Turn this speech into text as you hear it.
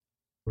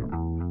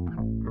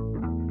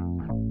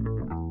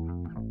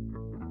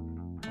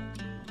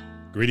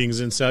Greetings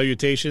and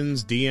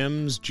salutations,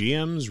 DMs,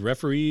 GMs,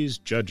 referees,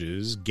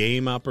 judges,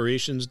 game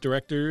operations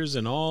directors,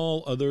 and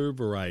all other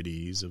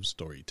varieties of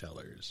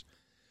storytellers.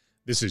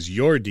 This is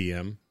your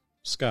DM,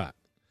 Scott,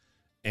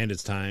 and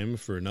it's time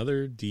for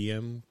another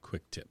DM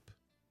Quick Tip.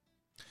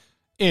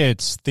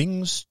 It's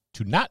things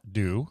to not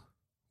do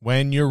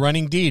when you're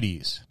running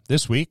Deities.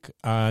 This week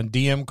on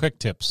DM Quick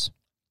Tips.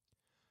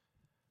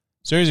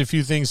 So here's a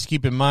few things to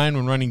keep in mind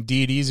when running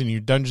Deities in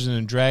your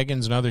Dungeons &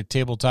 Dragons and other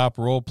tabletop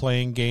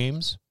role-playing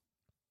games.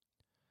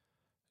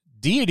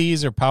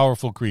 Deities are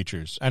powerful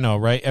creatures. I know,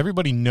 right?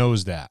 Everybody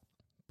knows that.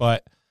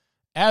 But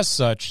as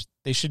such,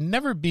 they should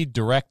never be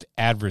direct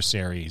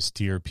adversaries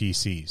to your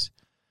PCs.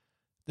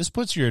 This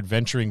puts your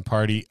adventuring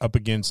party up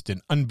against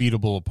an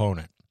unbeatable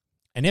opponent.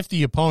 And if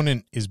the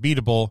opponent is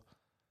beatable,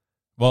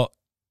 well,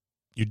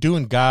 you're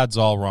doing gods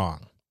all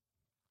wrong.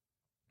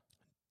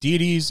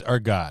 Deities are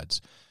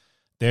gods.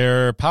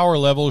 Their power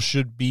level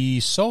should be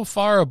so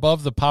far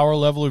above the power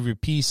level of your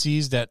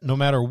PCs that no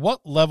matter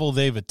what level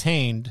they've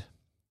attained,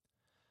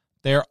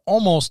 they are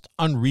almost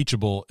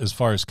unreachable as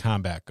far as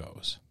combat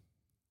goes.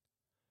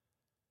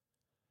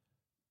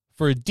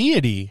 For a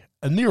deity,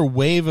 a mere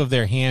wave of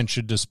their hand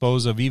should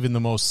dispose of even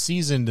the most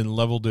seasoned and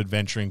leveled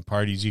adventuring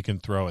parties you can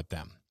throw at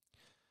them.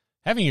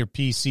 Having your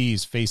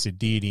PCs face a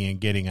deity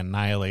and getting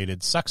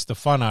annihilated sucks the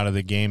fun out of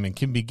the game and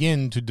can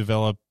begin to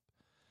develop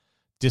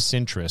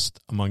disinterest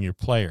among your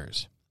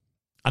players.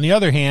 On the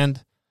other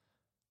hand,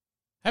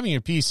 having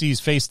your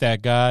PCs face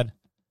that god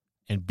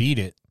and beat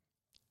it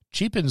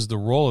cheapens the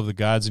role of the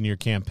gods in your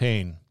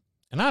campaign.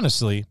 And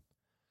honestly,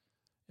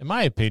 in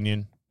my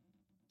opinion,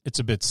 it's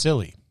a bit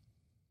silly.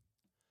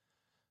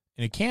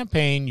 In a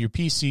campaign, your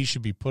PC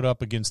should be put up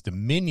against the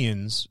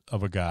minions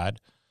of a god,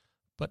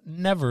 but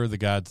never the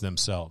gods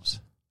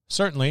themselves.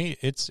 Certainly,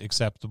 it's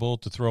acceptable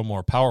to throw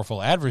more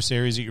powerful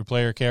adversaries at your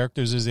player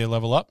characters as they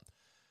level up,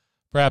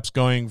 perhaps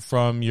going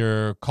from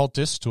your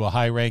cultist to a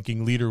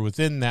high-ranking leader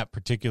within that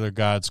particular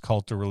god's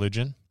cult or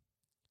religion.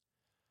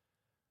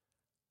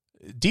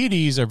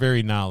 Deities are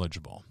very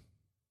knowledgeable.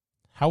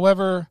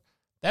 However,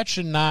 that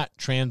should not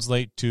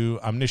translate to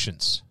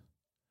omniscience.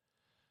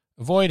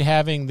 Avoid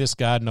having this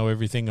god know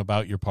everything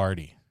about your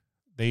party.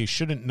 They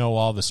shouldn't know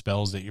all the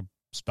spells that your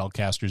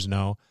spellcasters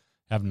know,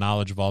 have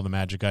knowledge of all the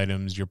magic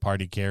items your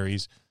party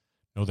carries,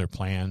 know their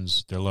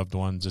plans, their loved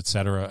ones,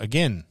 etc.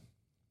 Again,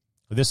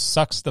 this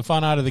sucks the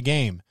fun out of the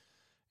game,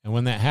 and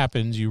when that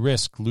happens, you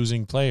risk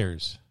losing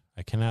players.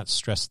 I cannot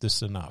stress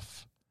this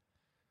enough.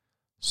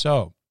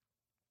 So,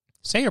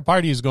 say your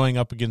party is going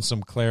up against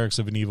some clerics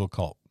of an evil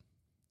cult.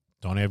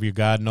 Don't have your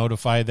god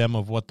notify them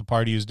of what the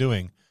party is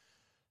doing.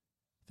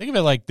 Think of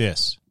it like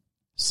this.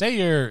 Say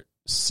you're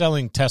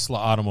selling Tesla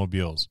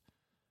automobiles.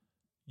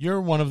 You're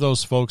one of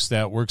those folks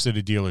that works at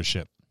a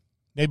dealership.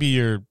 Maybe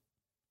you're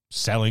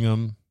selling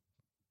them,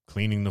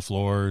 cleaning the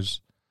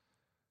floors,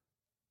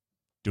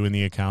 doing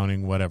the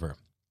accounting, whatever.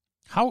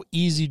 How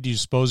easy do you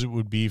suppose it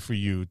would be for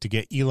you to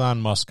get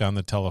Elon Musk on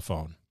the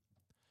telephone?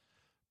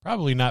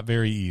 Probably not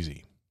very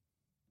easy.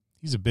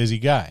 He's a busy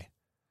guy.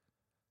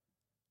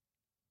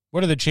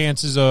 What are the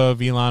chances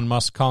of Elon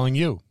Musk calling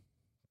you?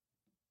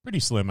 Pretty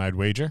slim, I'd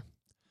wager.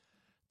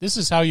 This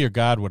is how your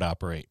god would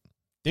operate.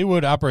 They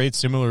would operate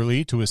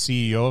similarly to a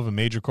CEO of a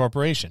major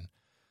corporation.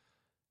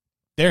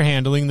 They're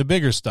handling the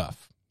bigger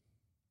stuff,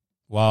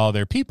 while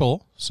their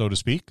people, so to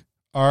speak,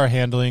 are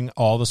handling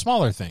all the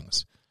smaller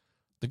things.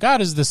 The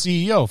god is the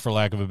CEO, for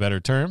lack of a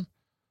better term,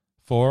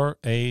 for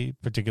a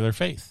particular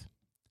faith.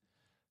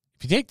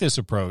 If you take this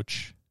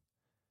approach,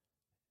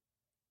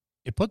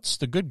 it puts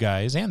the good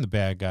guys and the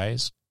bad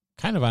guys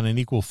kind of on an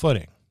equal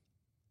footing.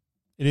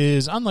 It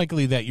is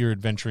unlikely that your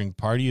adventuring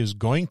party is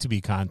going to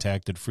be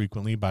contacted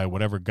frequently by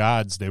whatever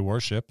gods they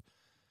worship,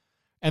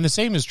 and the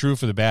same is true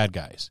for the bad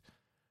guys.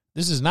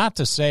 This is not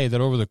to say that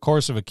over the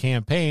course of a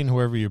campaign,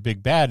 whoever your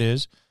big bad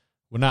is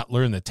would not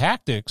learn the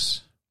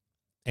tactics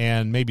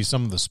and maybe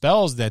some of the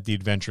spells that the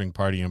adventuring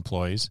party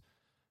employs.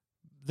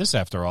 This,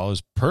 after all,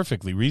 is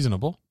perfectly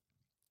reasonable.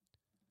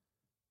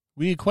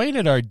 We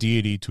equated our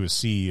deity to a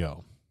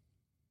CEO.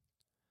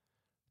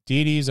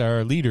 Deities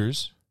are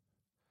leaders.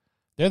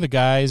 They're the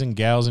guys and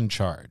gals in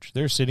charge.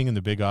 They're sitting in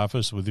the big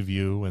office with the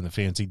view and the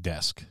fancy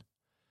desk.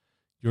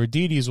 Your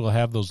deities will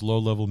have those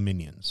low-level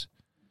minions.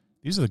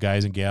 These are the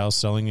guys and gals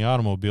selling the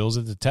automobiles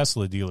at the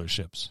Tesla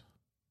dealerships.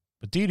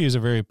 But deities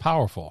are very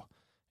powerful,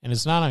 and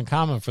it's not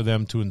uncommon for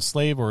them to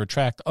enslave or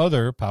attract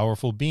other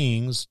powerful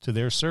beings to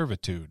their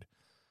servitude.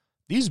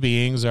 These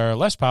beings are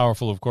less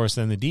powerful, of course,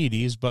 than the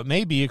deities, but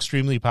may be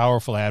extremely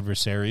powerful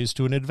adversaries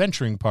to an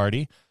adventuring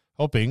party,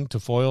 hoping to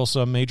foil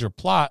some major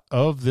plot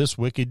of this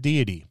wicked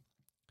deity.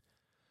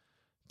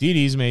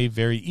 Deities may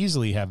very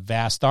easily have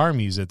vast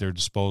armies at their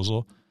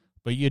disposal,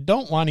 but you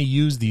don't want to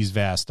use these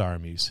vast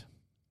armies,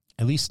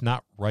 at least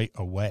not right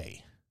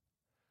away.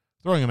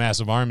 Throwing a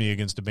massive army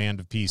against a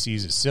band of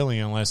PCs is silly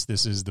unless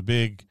this is the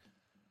big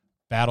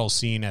battle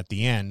scene at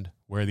the end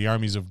where the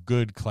armies of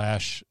good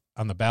clash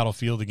on the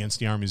battlefield against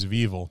the armies of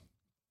evil.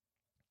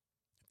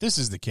 If this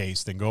is the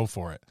case, then go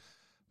for it.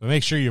 But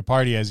make sure your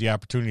party has the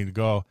opportunity to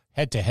go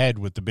head-to-head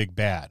with the big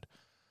bad.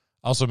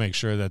 Also make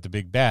sure that the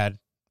big bad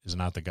is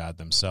not the god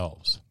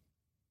themselves.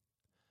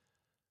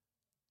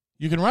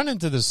 You can run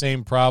into the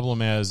same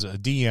problem as a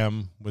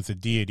DM with a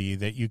deity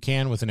that you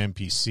can with an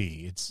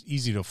NPC. It's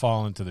easy to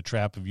fall into the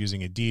trap of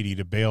using a deity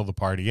to bail the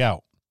party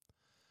out.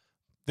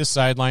 This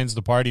sidelines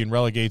the party and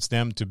relegates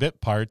them to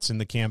bit parts in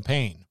the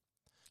campaign.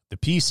 The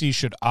PC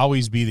should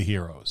always be the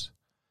heroes.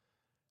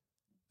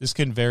 This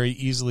can very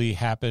easily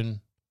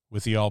happen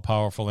with the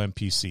all-powerful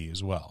NPC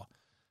as well.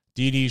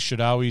 Deities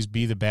should always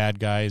be the bad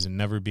guys and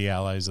never be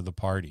allies of the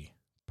party.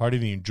 Part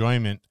of the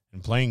enjoyment in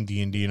playing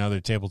D&D and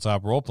other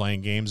tabletop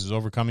role-playing games is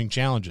overcoming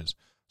challenges,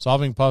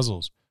 solving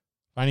puzzles,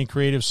 finding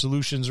creative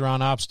solutions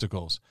around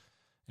obstacles,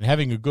 and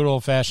having a good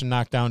old-fashioned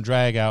knockdown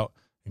drag-out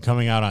and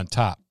coming out on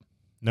top.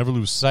 Never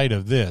lose sight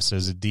of this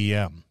as a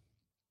DM.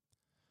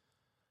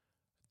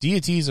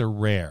 Deities are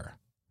rare.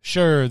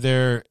 Sure,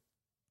 they're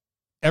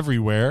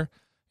everywhere,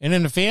 and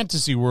in a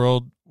fantasy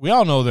world, we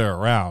all know they're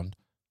around,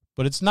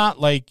 but it's not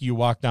like you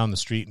walk down the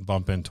street and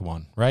bump into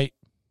one, right?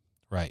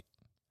 Right.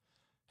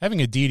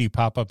 Having a deity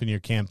pop up in your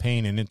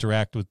campaign and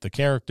interact with the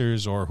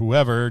characters or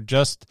whoever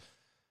just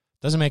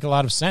doesn't make a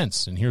lot of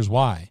sense, and here's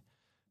why.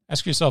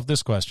 Ask yourself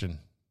this question.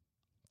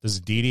 Does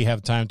a deity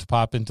have time to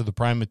pop into the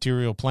prime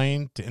material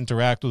plane to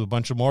interact with a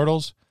bunch of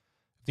mortals?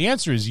 If the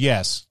answer is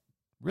yes,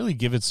 really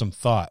give it some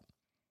thought.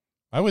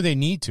 Why would they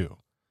need to?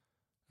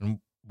 And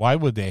why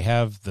would they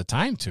have the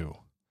time to?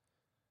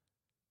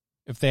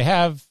 If they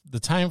have the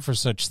time for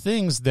such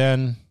things,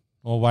 then,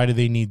 well, why do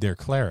they need their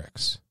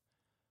clerics?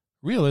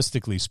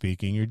 Realistically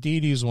speaking, your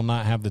deities will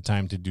not have the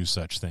time to do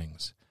such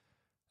things.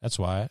 That's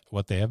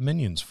what they have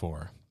minions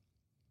for.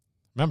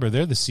 Remember,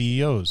 they're the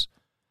CEOs.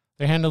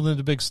 They're handling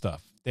the big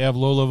stuff. They have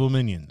low-level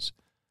minions.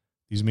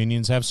 These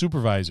minions have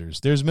supervisors.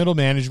 There's middle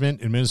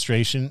management,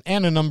 administration,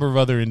 and a number of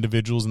other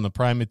individuals in the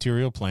prime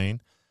material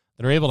plane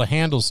that are able to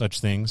handle such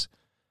things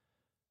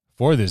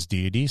for this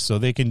deity so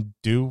they can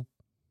do,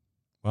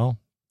 well,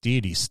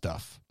 deity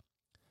stuff.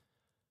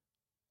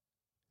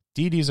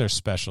 Deities are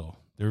special.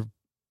 They're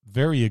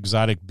very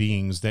exotic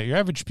beings that your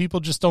average people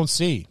just don't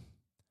see.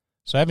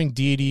 So having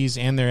deities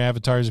and their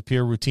avatars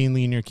appear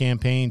routinely in your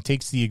campaign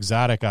takes the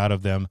exotic out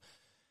of them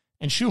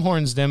and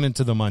shoehorns them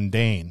into the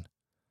mundane.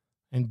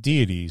 And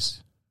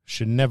deities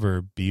should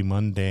never be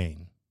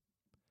mundane.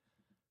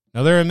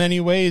 Now, there are many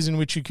ways in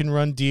which you can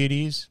run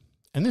deities,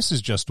 and this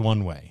is just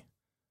one way.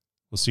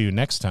 We'll see you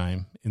next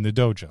time in the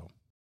dojo.